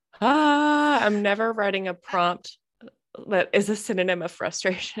I'm never writing a prompt that is a synonym of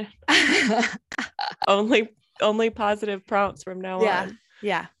frustration. Only positive prompts from now on.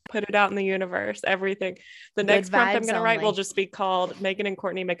 Yeah. Put it out in the universe. Everything. The Good next prompt I'm vibes going to write only. will just be called Megan and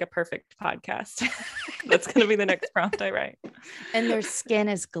Courtney Make a Perfect Podcast. That's going to be the next prompt I write. And their skin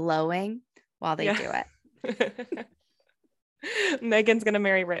is glowing while they do it. Megan's going to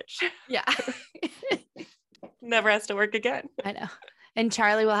marry Rich. Yeah. Never has to work again. I know. And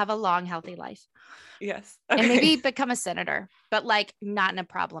Charlie will have a long, healthy life. Yes. Okay. And maybe become a senator, but like not in a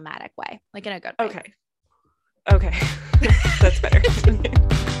problematic way, like in a good way. Okay. That's better.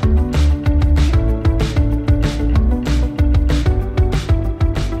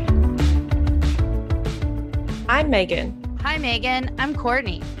 I'm Megan. Hi, Megan. I'm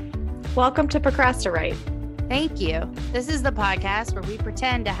Courtney. Welcome to Procrastinate. Thank you. This is the podcast where we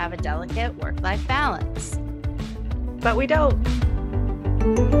pretend to have a delicate work-life balance. But we don't.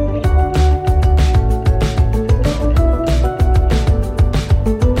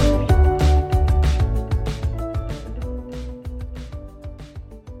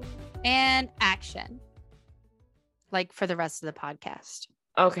 And action. Like for the rest of the podcast.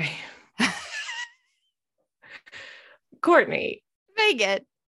 Okay. Courtney. Megan.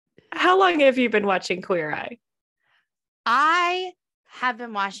 How long have you been watching Queer Eye? I have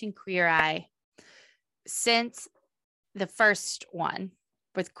been watching Queer Eye since the first one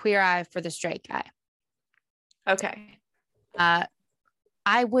with Queer Eye for the Straight Guy. Okay. I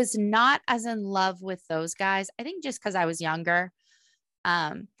was not as in love with those guys. I think just because I was younger.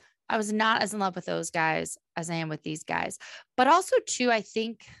 I was not as in love with those guys as I am with these guys. But also, too, I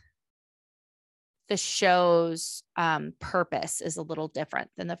think the show's purpose is a little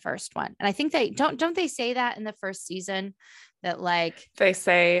different than the first one. And I think don't they say that in the first season that like they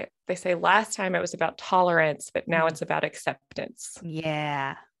say last time it was about tolerance, but now it's about acceptance.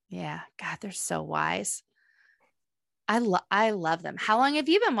 Yeah. God, they're so wise. I love them. How long have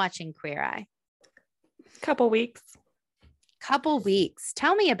you been watching Queer Eye? Couple weeks.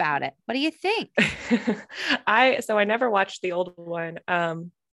 Tell me about it. What do you think? I never watched the old one.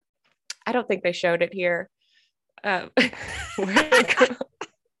 I don't think they showed it here. Didn't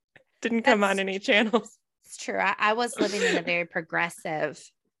come on any channels. It's true. I was living in a very progressive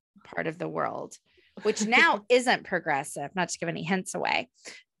part of the world, which now isn't progressive, not to give any hints away.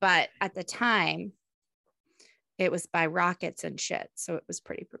 But at the time, it was by rockets and shit. So it was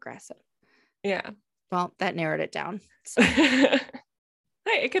pretty progressive. Yeah. Well, that narrowed it down. So. Hey,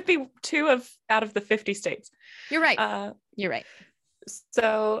 it could be out of the 50 states. You're right. You're right.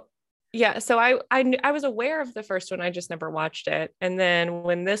 So yeah, so I was aware of the first one. I just never watched it. And then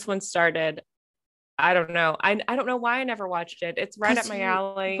when this one started, I don't know. I don't know why I never watched it. It's right up my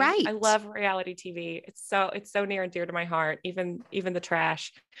alley. Right. I love reality TV. It's so near and dear to my heart, even the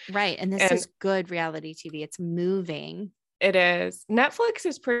trash. Right. And this is good reality TV. It's moving. It is. Netflix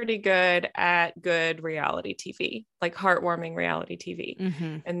is pretty good at good reality TV, like heartwarming reality TV.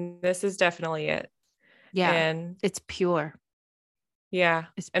 Mm-hmm. And this is definitely it. Yeah. And it's pure. Yeah.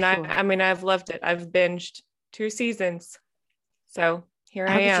 And I mean, I've loved it. I've binged 2 seasons. So here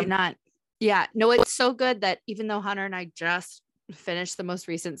I am. How could you not? Yeah. No, it's so good that even though Hunter and I just finished the most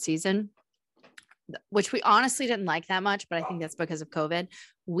recent season, which we honestly didn't like that much, but I think that's because of COVID,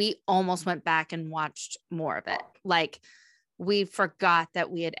 we almost went back and watched more of it. Like we forgot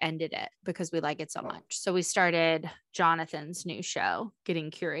that we had ended it because we like it so much. So we started Jonathan's new show, Getting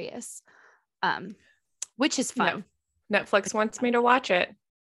Curious, which is fun. No, Netflix wants me to watch it.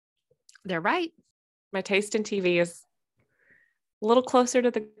 They're right. My taste in TV is a little closer to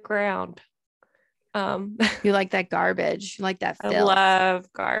the ground. You like that garbage. You like that filth. I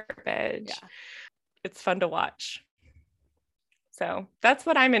love garbage. Yeah. It's fun to watch. So that's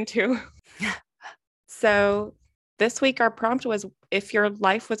what I'm into. So this week, our prompt was if your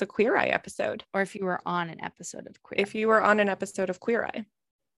life was a Queer Eye episode. Or if you were on an episode of Queer Eye. If you were on an episode of Queer Eye.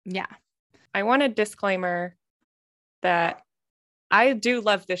 Yeah. I want a disclaimer that I do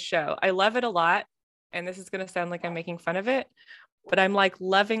love this show. I love it a lot. And this is going to sound like I'm making fun of it, but I'm like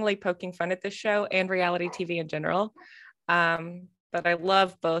lovingly poking fun at this show and reality TV in general. But I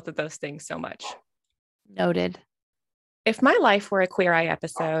love both of those things so much. Noted. If my life were a Queer Eye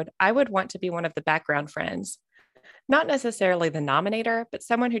episode, I would want to be one of the background friends. Not necessarily the nominator, but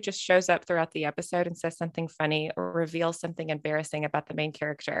someone who just shows up throughout the episode and says something funny or reveals something embarrassing about the main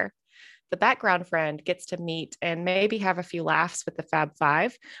character. The background friend gets to meet and maybe have a few laughs with the Fab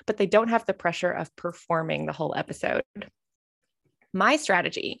Five, but they don't have the pressure of performing the whole episode. My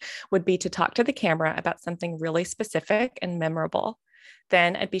strategy would be to talk to the camera about something really specific and memorable.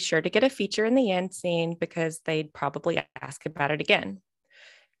 Then I'd be sure to get a feature in the end scene because they'd probably ask about it again.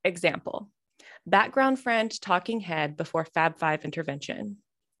 Example. Background friend, talking head before Fab Five intervention.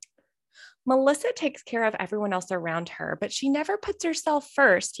 Melissa takes care of everyone else around her, but she never puts herself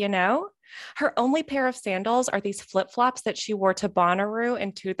first, you know? Her only pair of sandals are these flip flops that she wore to Bonnaroo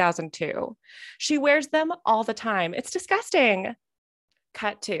in 2002. She wears them all the time. It's disgusting.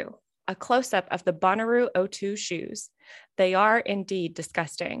 Cut two, a close up of the Bonnaroo O2 shoes. They are indeed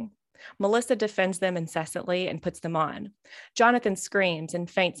disgusting. Melissa defends them incessantly and puts them on. Jonathan screams and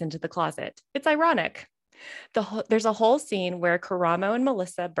faints into the closet. It's ironic. There's a whole scene where Karamo and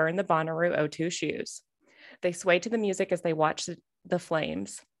Melissa burn the Bonnaroo O2 shoes. They sway to the music as they watch the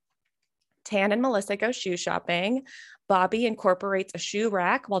flames. Tan and Melissa go shoe shopping. Bobby incorporates a shoe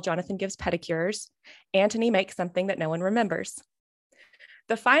rack while Jonathan gives pedicures. Anthony makes something that no one remembers.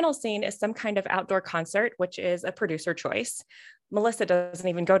 The final scene is some kind of outdoor concert, which is a producer choice. Melissa doesn't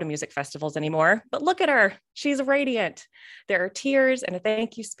even go to music festivals anymore, but look at her. She's radiant. There are tears and a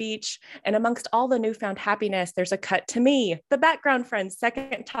thank you speech. And amongst all the newfound happiness, there's a cut to me, the background friend's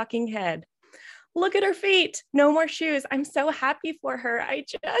second talking head. Look at her feet. No more shoes. I'm so happy for her.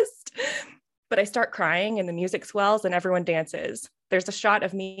 But I start crying and the music swells and everyone dances. There's a shot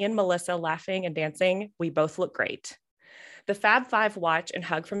of me and Melissa laughing and dancing. We both look great. The Fab Five watch and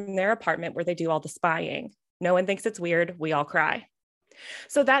hug from their apartment where they do all the spying. No one thinks it's weird. We all cry.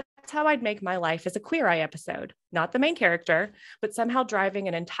 So that's how I'd make my life as a Queer Eye episode. Not the main character, but somehow driving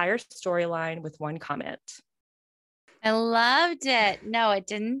an entire storyline with one comment. I loved it. No, it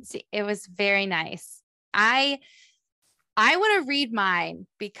didn't. It was very nice. I want to read mine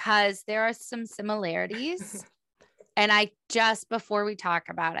because there are some similarities. And before we talk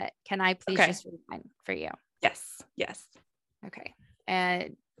about it, can I please just read mine for you? Yes. Okay.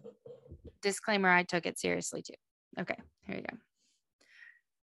 And disclaimer, I took it seriously too. Okay, here you go.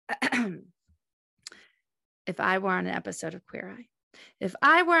 If I were on an episode of Queer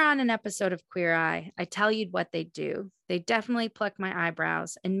Eye, I tell you what they'd do. They'd definitely pluck my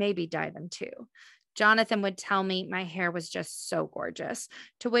eyebrows and maybe dye them too. Jonathan would tell me my hair was just so gorgeous,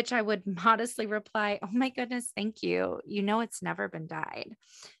 to which I would modestly reply, oh my goodness, thank you. You know, it's never been dyed.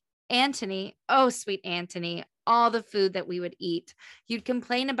 Anthony, oh, sweet Anthony, all the food that we would eat. You'd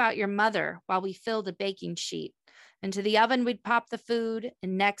complain about your mother while we filled a baking sheet. Into the oven, we'd pop the food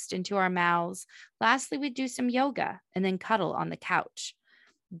and next into our mouths. Lastly, we'd do some yoga and then cuddle on the couch.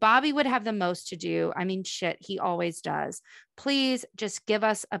 Bobby would have the most to do. I mean, shit, he always does. Please just give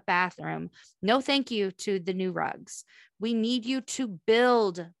us a bathroom. No, thank you to the new rugs. We need you to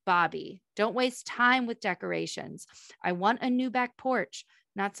build, Bobby. Don't waste time with decorations. I want a new back porch,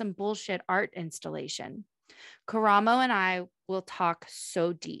 not some bullshit art installation. Karamo and I will talk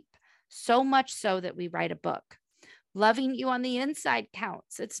so deep, so much so that we write a book. Loving you on the inside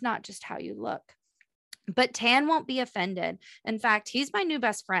counts. It's not just how you look. But Tan won't be offended. In fact, he's my new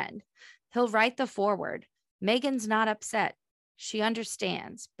best friend. He'll write the foreword. Megan's not upset. She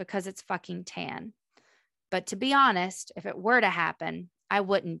understands because it's fucking Tan. But to be honest, if it were to happen, I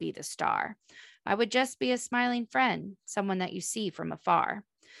wouldn't be the star. I would just be a smiling friend, someone that you see from afar.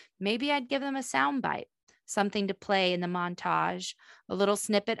 Maybe I'd give them a soundbite, something to play in the montage, a little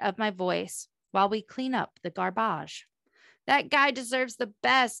snippet of my voice while we clean up the garbage. That guy deserves the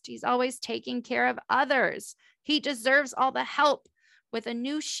best. He's always taking care of others. He deserves all the help with a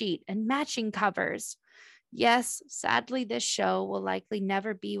new sheet and matching covers. Yes, sadly, this show will likely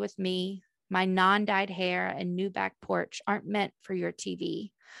never be with me. My non-dyed hair and new back porch aren't meant for your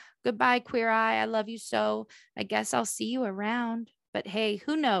TV. Goodbye, Queer Eye. I love you so. I guess I'll see you around. But hey,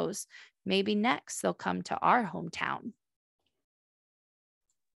 who knows? Maybe next they'll come to our hometown.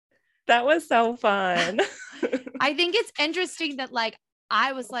 That was so fun. I think it's interesting that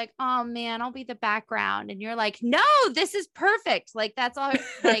I was like, oh man, I'll be the background. And you're like, no, this is perfect. Like, that's all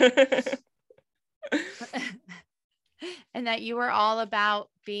and that you were all about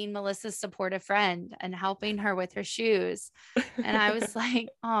being Melissa's supportive friend and helping her with her shoes. And I was like,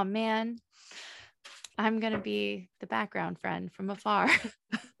 oh man, I'm going to be the background friend from afar.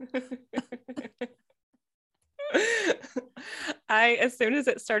 As soon as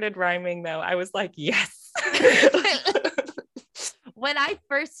it started rhyming though, I was like, yes. When I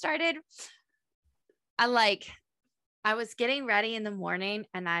first started, I was getting ready in the morning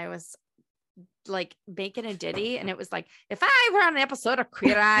and I was like making a ditty and it was like, if I were on an episode of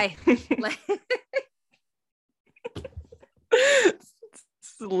Queer Eye, like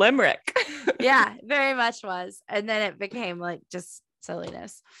limerick. Yeah, very much was. And then it became like just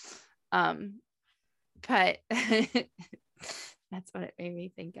silliness. But that's what it made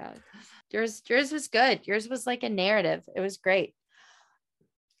me think of. Yours was good. Yours was like a narrative. It was great.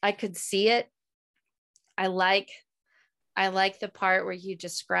 I could see it. I like I like the part where you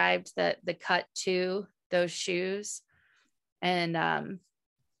described the cut to those shoes and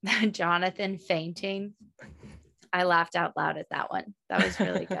Jonathan fainting. I laughed out loud at that one. That was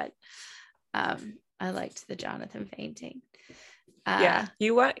really good. I liked the Jonathan fainting. Yeah,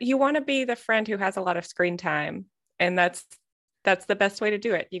 you want to be the friend who has a lot of screen time, and that's the best way to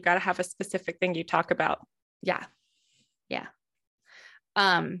do it. You got to have a specific thing you talk about. Yeah.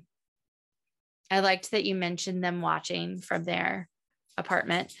 I liked that you mentioned them watching from their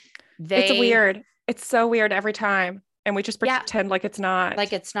apartment. It's weird. It's so weird every time. And we just pretend like it's not.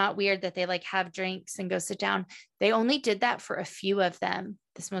 Like it's not weird that they like have drinks and go sit down. They only did that for a few of them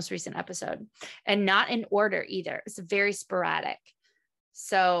this most recent episode, and not in order either. It's very sporadic.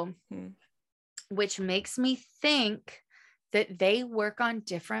 So, which makes me think that they work on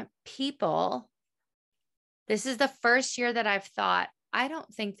different people. This is the first year that I've thought, I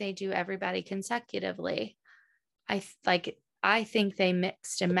don't think they do everybody consecutively. I think they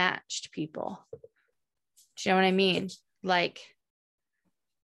mixed and matched people. Do you know what I mean? Like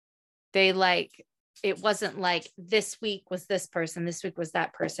they it wasn't like this week was this person, this week was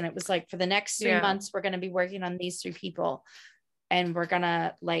that person. It was like for the next 3 months, we're going to be working on these 3 people, and we're going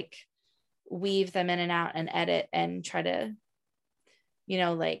to like weave them in and out and edit and try to,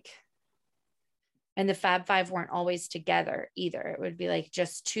 and the Fab Five weren't always together either. It would be like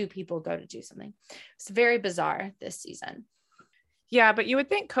just 2 people go to do something. It's very bizarre this season. Yeah, but you would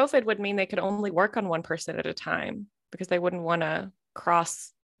think COVID would mean they could only work on one person at a time because they wouldn't want to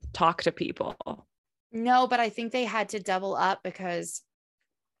cross talk to people. No, but I think they had to double up because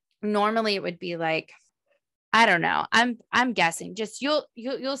normally it would be like, I don't know. I'm guessing. Just you'll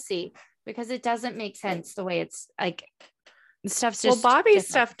see, because it doesn't make sense the way it's like stuff's just Bobby's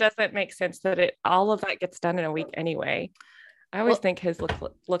stuff doesn't make sense that all of that gets done in a week anyway. I always think his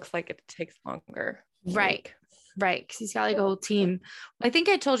looks like it takes longer. Right. Because he's got like a whole team. I think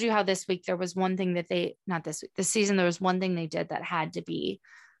I told you how this week there was one thing that this season, there was one thing they did that had to be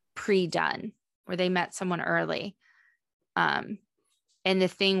pre-done, where they met someone early. And the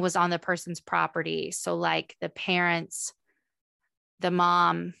thing was on the person's property. So like the parents, the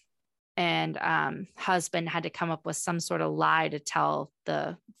mom and husband had to come up with some sort of lie to tell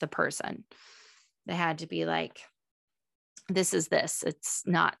the person. They had to be like, this is this. It's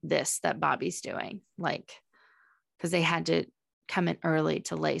not this that Bobby's doing. Like, because they had to come in early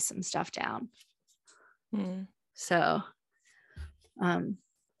to lay some stuff down. So,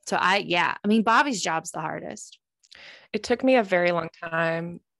 I mean, Bobby's job's the hardest. It took me a very long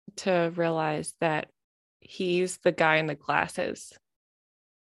time to realize that he's the guy in the glasses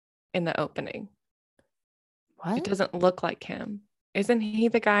in the opening. What? It doesn't look like him. Isn't he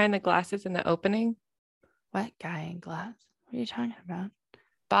the guy in the glasses in the opening? What guy in glass? What are you talking about?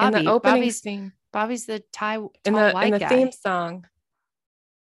 Bobby. In the opening scene. Bobby's the tall in white the guy. Theme song.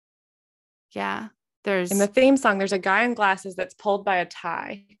 Yeah. In the theme song, there's a guy in glasses that's pulled by a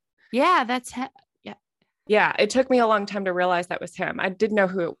tie. Yeah, that's him. Yeah. Yeah. It took me a long time to realize that was him. I didn't know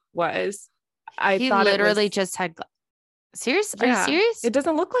who it was. He thought literally just had serious? Are you serious? It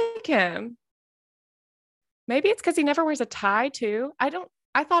doesn't look like him. Maybe it's because he never wears a tie too. I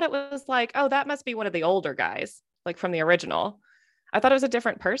thought it was like, oh, that must be one of the older guys, like from the original. I thought it was a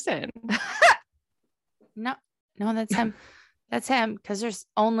different person. No, that's him. That's him. Because there's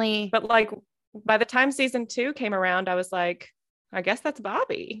only. But like by the time season 2 came around, I was like, I guess that's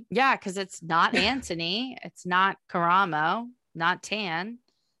Bobby. Yeah, because it's not Anthony. It's not Karamo. Not Tan.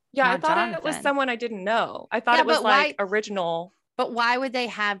 Yeah, I thought Jonathan. It was someone I didn't know. I thought it was like original. But why would they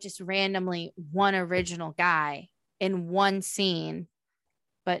have just randomly one original guy in one scene,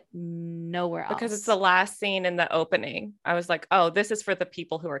 but nowhere else? Because it's the last scene in the opening. I was like, oh, this is for the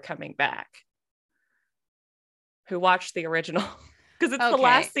people who are coming back, who watched the original. Because it's the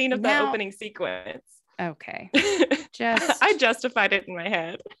last scene of the opening sequence. Okay. I justified it in my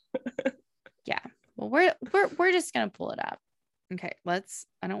head. Yeah. Well, we're just gonna pull it up. Okay,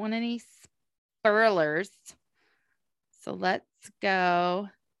 I don't want any spoilers. So let's go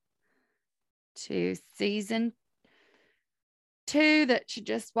to season 2 that you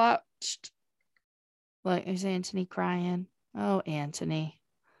just watched. Look, there's Anthony crying. Oh, Anthony.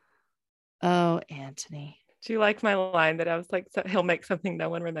 Do you like my line that I was like, so he'll make something no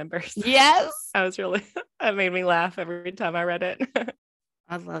one remembers? Yes. That made me laugh every time I read it.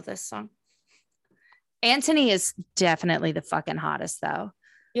 I love this song. Anthony is definitely the fucking hottest though.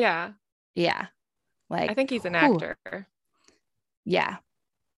 Yeah. Yeah. Like I think he's an actor. Yeah.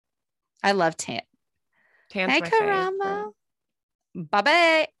 I love Tan. Tan's my Karamo.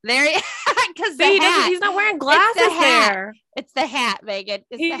 Bye-bye. There he because he's not wearing glasses there. It's the hat, Megan.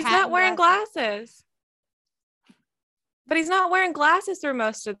 He's not wearing glasses. But he's not wearing glasses through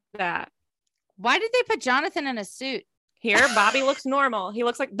most of that. Why did they put Jonathan in a suit? Here, Bobby looks normal. He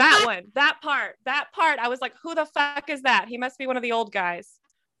looks like that one, that part. I was like, who the fuck is that? He must be one of the old guys.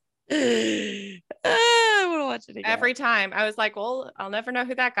 I want to watch it again. Every time I was like, well, I'll never know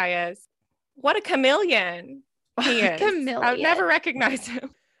who that guy is. What a chameleon he is. Chameleon. I would never recognize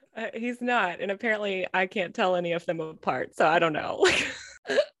him. He's not. And apparently I can't tell any of them apart. So I don't know.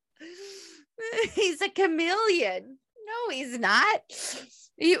 He's a chameleon. No, he's not.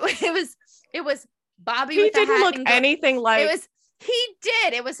 It was Bobby he with a hat. He didn't look anything like. He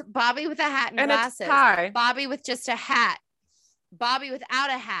did. It was Bobby with a hat and glasses. Bobby with just a hat. Bobby without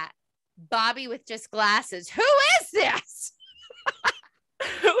a hat. Bobby with just glasses. Who is this?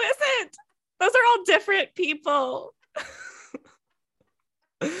 Who is it? Those are all different people.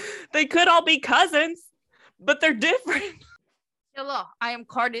 They could all be cousins, but they're different. Hello, I am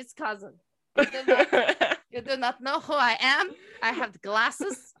Cardi's cousin. You do not know who I am. I have the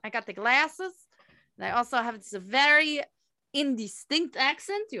glasses. I got the glasses. And I also have this very indistinct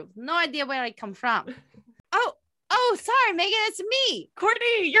accent. You have no idea where I come from. Oh, sorry, Megan, it's me.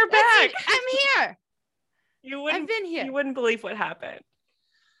 Courtney, you're back. I'm here. I've been here. You wouldn't believe what happened.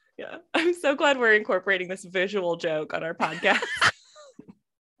 Yeah. I'm so glad we're incorporating this visual joke on our podcast.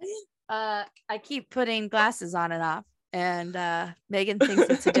 I keep putting glasses on and off, and Megan thinks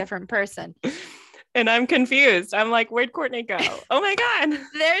it's a different person. And I'm confused. I'm like, where'd Courtney go? Oh my God.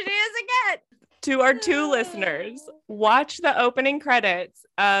 There she is again. To our 2 listeners, watch the opening credits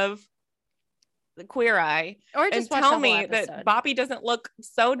of the Queer Eye or just and tell me that Bobby doesn't look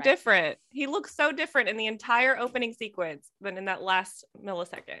so different. He looks so different in the entire opening sequence than in that last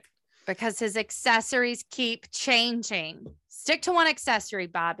millisecond. Because his accessories keep changing. Stick to one accessory,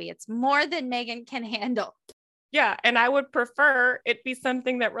 Bobby. It's more than Megan can handle. Yeah, and I would prefer it be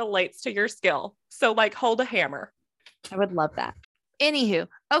something that relates to your skill. So like hold a hammer. I would love that. Anywho,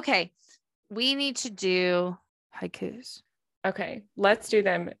 okay. We need to do haikus. Okay, let's do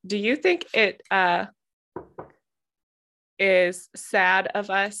them. Do you think it is sad of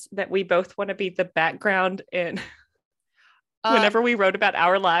us that we both want to be the background in whenever we wrote about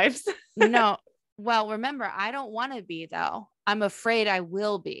our lives? No. Well, remember, I don't want to be, though. I'm afraid I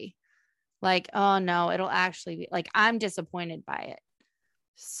will be. Like, oh no, it'll actually be like, I'm disappointed by it.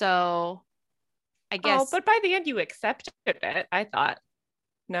 So I guess. Oh, but by the end you accepted it, I thought.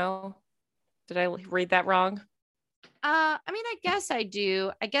 No? Did I read that wrong? I mean, I guess I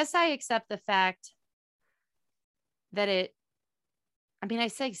do. I guess I accept the fact that I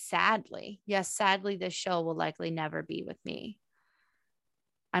say sadly. Yes, sadly, this show will likely never be with me.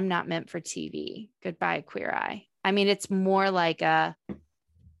 I'm not meant for TV. Goodbye, Queer Eye. I mean, it's more like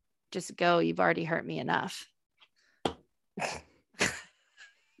just go. You've already hurt me enough.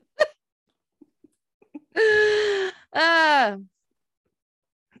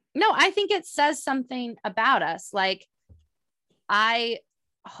 No, I think it says something about us. Like, I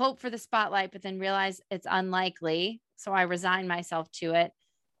hope for the spotlight, but then realize it's unlikely. So I resign myself to it.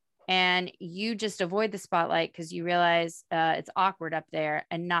 And you just avoid the spotlight because you realize it's awkward up there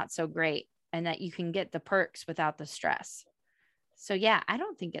and not so great, and that you can get the perks without the stress. So yeah, I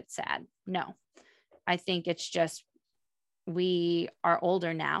don't think it's sad. No, I think it's just we are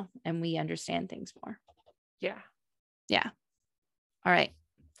older now and we understand things more. Yeah. Yeah. All right.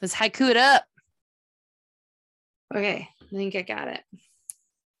 Let's haiku it up. Okay. I think I got it.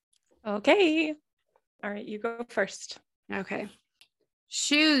 Okay. All right. You go first. Okay.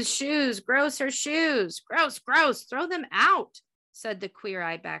 Shoes, gross are shoes. Gross. Throw them out, said the Queer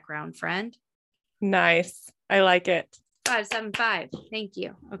Eye background friend. Nice. I like it. 575. Thank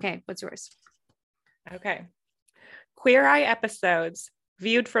you. Okay. What's yours? Okay. Queer Eye episodes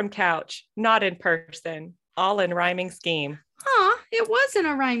viewed from couch, not in person, all in rhyming scheme. Huh. It wasn't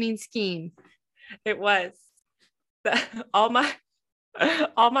a rhyming scheme. It was. All my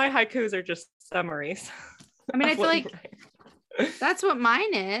haikus are just summaries. I mean, I feel like that's what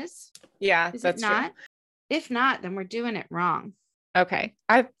mine is. Yeah, is that's it not? True. If not, then we're doing it wrong. Okay.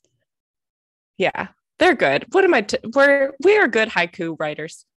 Yeah, they're good. What am I? We are good haiku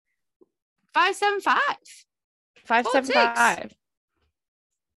writers. 575. 575.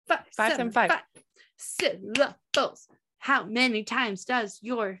 575. Syllables. How many times does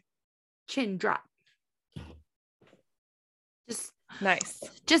your chin drop?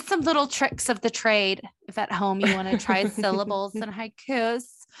 Just some little tricks of the trade. If at home you want to try syllables and haikus.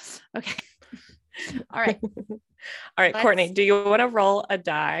 Okay. All right. All right, Courtney, do you want to roll a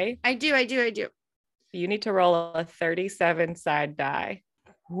die? I do. You need to roll a 37 side die.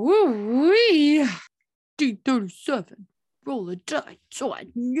 Woo-wee. D37. Roll a die. So I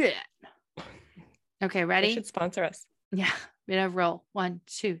get. Okay, ready? They should sponsor us. Yeah. I'm gonna roll 1,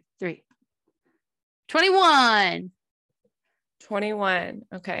 2, 3. 21. 21.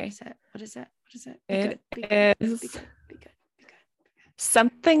 Okay. What is it? It is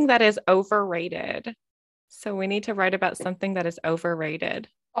something that is overrated. So we need to write about something that is overrated.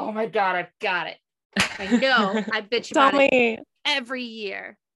 Oh my God, I've got it. I know. I bitch about it every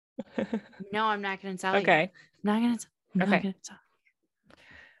year. No, I'm not going to tell you. Okay. I'm not going to tell you.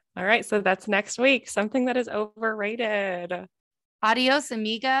 All right. So that's next week. Something that is overrated. Adios,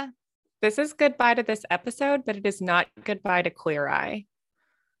 amiga. This is goodbye to this episode, but it is not goodbye to Queer Eye.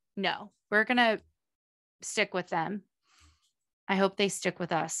 No, we're going to stick with them. I hope they stick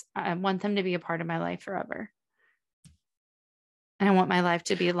with us. I want them to be a part of my life forever. And I want my life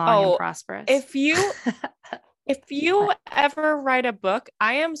to be long and prosperous. If you ever write a book,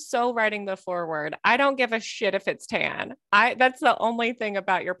 I am so writing the foreword. I don't give a shit if it's Tan. That's the only thing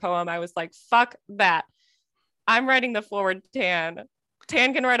about your poem. I was like, fuck that. I'm writing the foreword, Tan.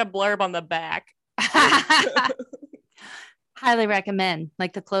 Tan can write a blurb on the back. Highly recommend,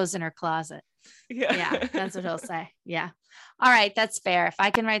 like the clothes in her closet. Yeah, that's what he'll say. Yeah. All right, that's fair. If I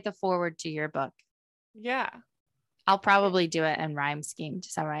can write the foreword to your book. Yeah. I'll probably do it in rhyme scheme.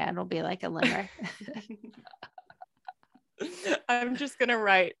 So it'll be like a limerick. I'm just going to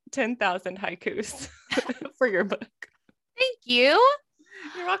write 10,000 haikus for your book. Thank you.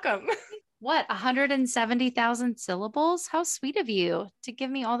 You're welcome. What, 170,000 syllables? How sweet of you to give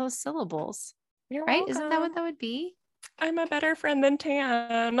me all those syllables. You're right? Welcome. Isn't that what that would be? I'm a better friend than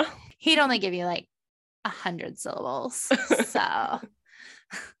Tan. He'd only give you like 100 syllables. So,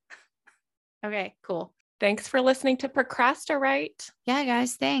 okay, cool. Thanks for listening to Procrastinate. Yeah,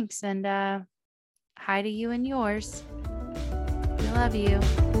 guys, thanks. And hi to you and yours. We love you.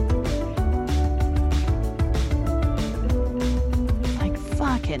 Like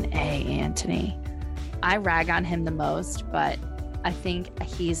fucking A, Anthony. I rag on him the most, but I think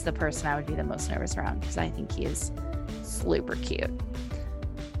he's the person I would be the most nervous around because I think he is super cute.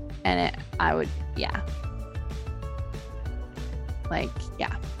 And yeah. Like,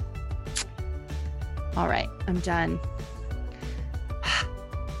 yeah. All right, I'm done.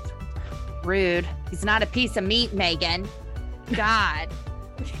 Rude. He's not a piece of meat, Megan. God.